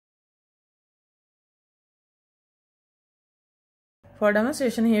For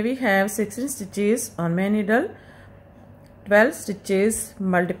demonstration, here we have 16 stitches on main needle, 12 stitches,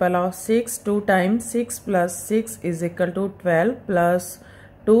 multiple of 6, 2 times 6 plus 6 is equal to 12 plus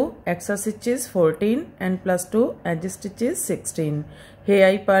 2 extra stitches 14 and plus 2 edge stitches 16. Here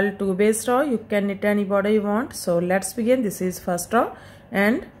I purl 2 base row. You can knit any border you want. So let's begin. This is first row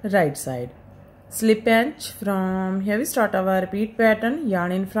and right side. Slip edge. From here we start our repeat pattern.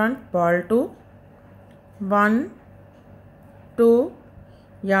 Yarn in front, purl 2, 1, 2,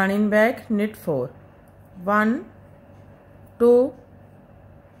 yarn in back, knit 4, 1, 2,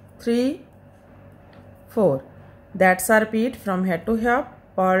 3, 4. That's a repeat from head to here,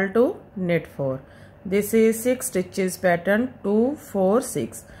 purl 2, knit 4. This is 6 stitches pattern, 2, 4,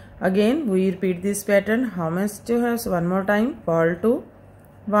 6. Again we repeat this pattern. How much you have? So one more time, purl 2,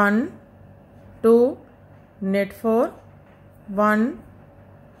 1, 2, knit 4, 1,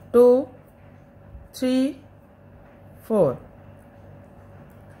 2, 3, 4.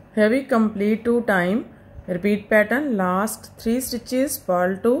 Here we complete 2 times repeat pattern. Last 3 stitches,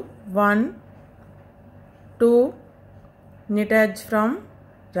 purl 2, 1, 2, knit edge from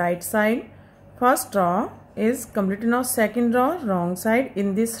right side. First row is completed. Now second row, wrong side.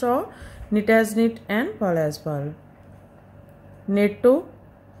 In this row, knit as knit and purl as purl. Knit 2,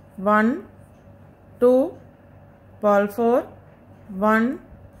 1, 2, purl 4, 1,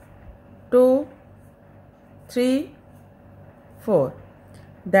 2, 3, 4.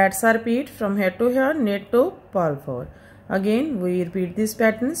 That's a repeat from here to here, knit 2, purl 4. Again we repeat this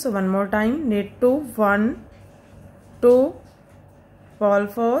pattern. So one more time, knit 2, 1, 2, purl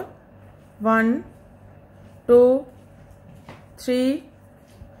 4, 1, 2, 3,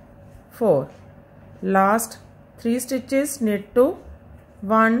 4. Last 3 stitches, knit 2,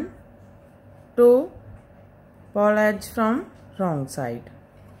 1, 2, purl edge from wrong side.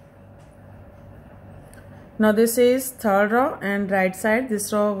 Now this is third row and right side.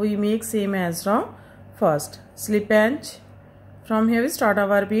 This row we make same as row first. Slip edge. From here we start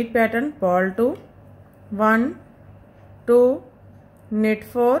our repeat pattern. Purl 2, 1, 2, knit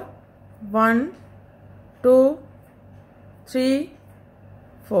 4, 1, 2, 3,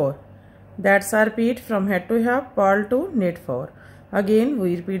 4. That's our repeat from head to here. Purl 2, knit 4. Again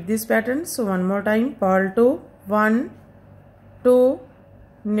we repeat this pattern. So one more time. Purl 2, 1, 2,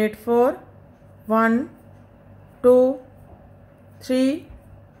 knit 4, 1, 2, 3,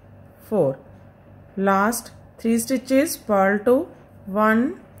 4. Last 3 stitches, purl 2,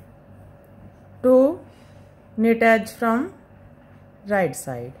 1, 2, knit edge from right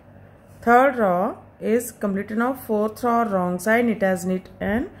side. Third row is completed. Now fourth row, wrong side, knit as knit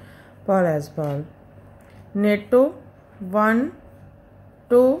and purl as purl. Knit 2, 1,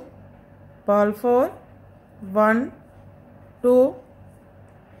 2, purl 4, 1, 2,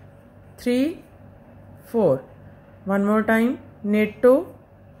 3, 4. One more time, knit 2,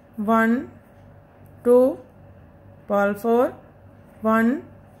 1, 2, purl 4, 1,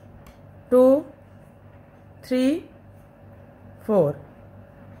 2, 3, 4.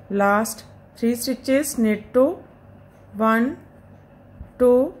 Last 3 stitches, knit 2, 1,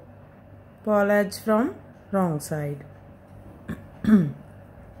 2, purl edge from wrong side.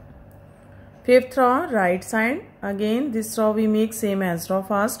 Fifth row, right side. Again this row we make same as row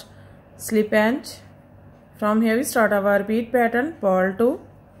first. Slip edge. From here we start our repeat pattern. Purl 2,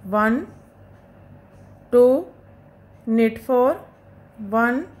 1, 2, knit 4,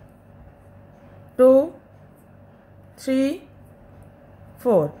 1, 2, 3,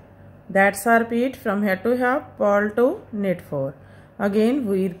 4. That's our repeat from here to here. Purl 2, knit 4. Again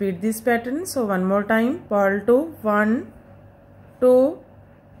we repeat this pattern. So one more time. Purl 2, 1, 2,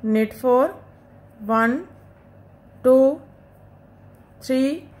 knit 4, 1, 2,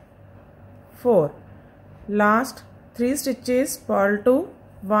 3, 4. Last 3 stitches, purl 2,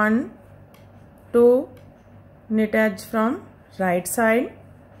 1, 2, knit edge from right side.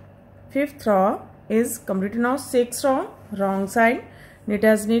 Fifth row is completed. Now sixth row, wrong side, knit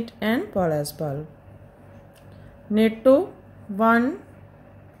as knit and purl as purl. Knit 2, 1,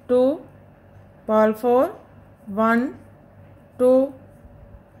 2, purl 4, 1, 2,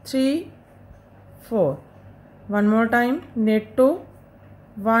 3, 4. One more time, knit 2,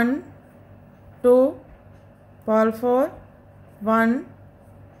 1, 2, purl 4, 1,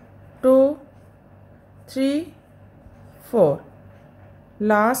 2, 3, 4.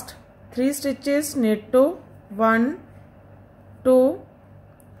 Last 3 stitches, knit 2, 1, 2,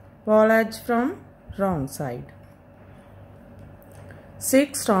 purl edge from wrong side.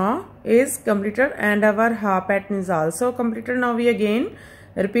 Sixth row is completed and our half pattern is also completed. Now we again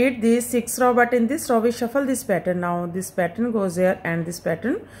repeat this 6th row, but in this row we shuffle this pattern. Now this pattern goes here and this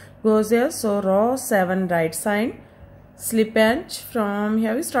pattern goes here. So row 7 right side, slip edge. From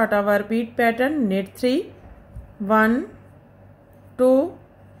here we start our repeat pattern. Knit 3, 1, 2,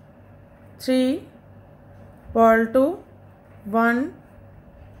 3, purl 2, 1,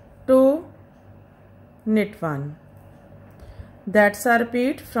 2, knit 1. That's a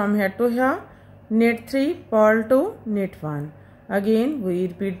repeat from here to here. Knit 3, purl 2, knit 1. Again we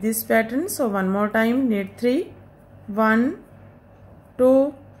repeat this pattern. So one more time. Knit 3, 1,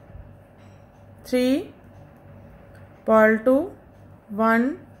 2, 3, purl 2,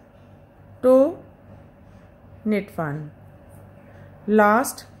 1, 2, knit 1.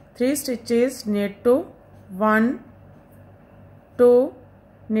 Last 3 stitches, knit 2, 1, 2,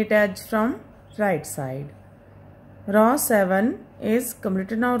 knit edge from right side. Row 7 is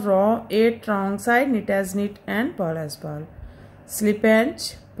completed. Now row 8 wrong side, knit as knit and purl as purl. Slip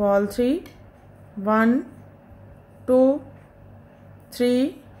edge, purl 3, 1, 2,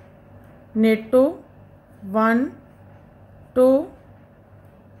 3, knit 2, 1, 2,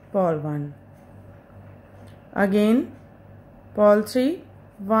 purl 1. Again purl 3,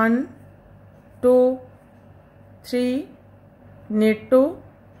 1, 2, 3, knit 2,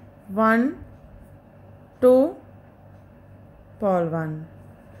 1, 2, purl 1.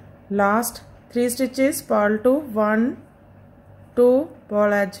 Last 3 stitches, purl 2, 1, 2,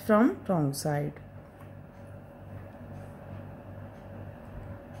 purl edge from wrong side.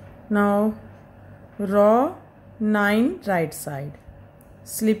 Now row 9 right side.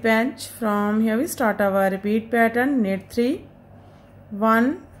 Slip edge. From here we start our repeat pattern. Knit 3,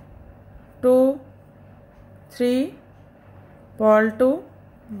 1, 2, 3, purl 2,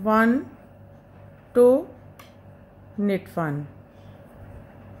 1, 2, knit 1.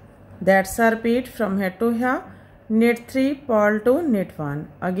 That's a repeat from here to here. Knit 3, purl 2, knit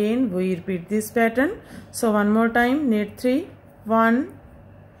 1. Again we repeat this pattern. So one more time. Knit 3, 1,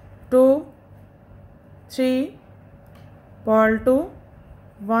 2, 3, purl 2,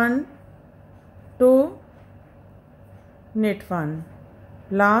 1, 2, knit 1.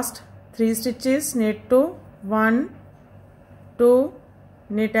 Last 3 stitches, knit 2, 1, 2,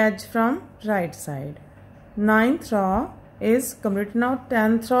 knit edge from right side. 9th row is complete. Now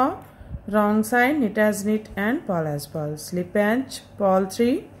 10th row, wrong side, knit as knit and purl as purl. Slip edge, purl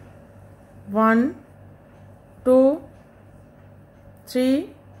 3, 1, 2, 3,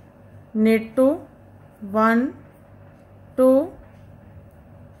 knit 2, 1, 2,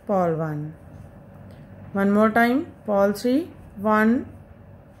 purl 1. One more time. Purl 3, 1,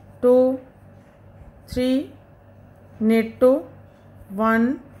 2, 3, knit 2,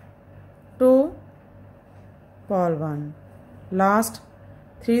 1, 2, purl 1. Last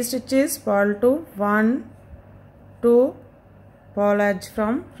 3 stitches, purl 2, 1, 2, purl edge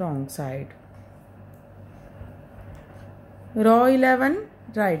from wrong side. Row 11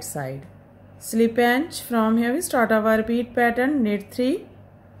 right side. Slip edge. From here we start our repeat pattern. Knit 3,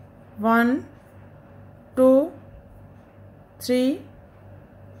 1, 2, 3,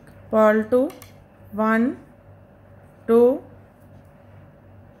 purl 2, 1, 2,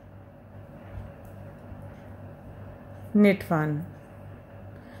 knit 1.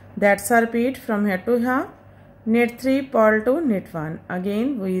 That's a repeat from here to here. Knit 3, purl 2, knit 1.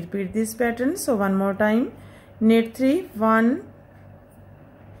 Again we repeat this pattern. So one more time. Knit 3, 1,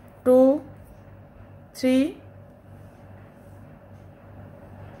 2, 3,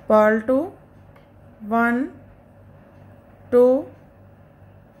 purl 2, 1, 2,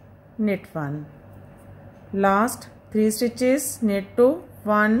 knit 1. Last 3 stitches, knit 2,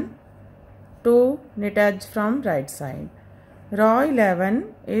 1, 2, knit edge from right side. Row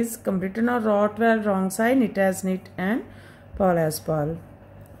 11 is completed. Now row 12 wrong side, knit as knit and purl as purl.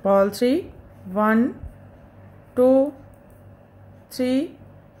 Purl 3, 1, 2, 3,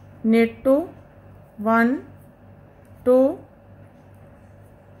 knit 2, 1, 2,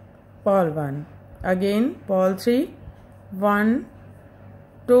 purl 1. Again purl 3, 1,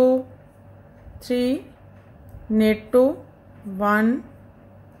 2, 3, knit 2, 1,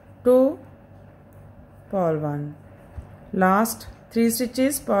 2, purl 1. Last 3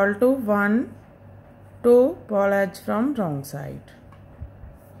 stitches, purl 2, 1, 2, purl edge from wrong side.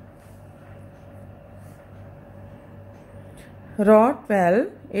 Row 12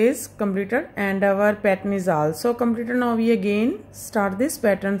 is completed and our pattern is also completed. Now we again start this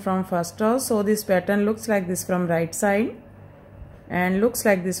pattern from first row. So this pattern looks like this from right side and looks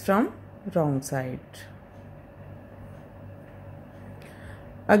like this from wrong side.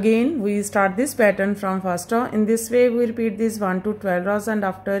 Again we start this pattern from first row. In this way we repeat this 1 to 12 rows, and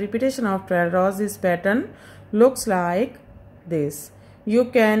after repetition of 12 rows this pattern looks like this. You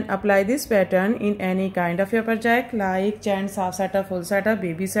can apply this pattern in any kind of your project like gents, half setup, full setup,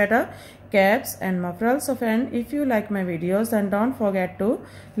 baby setup, caps and mufflers. So friend, if you like my videos, then don't forget to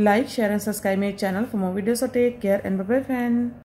like, share and subscribe my channel for more videos. So take care and bye bye friend.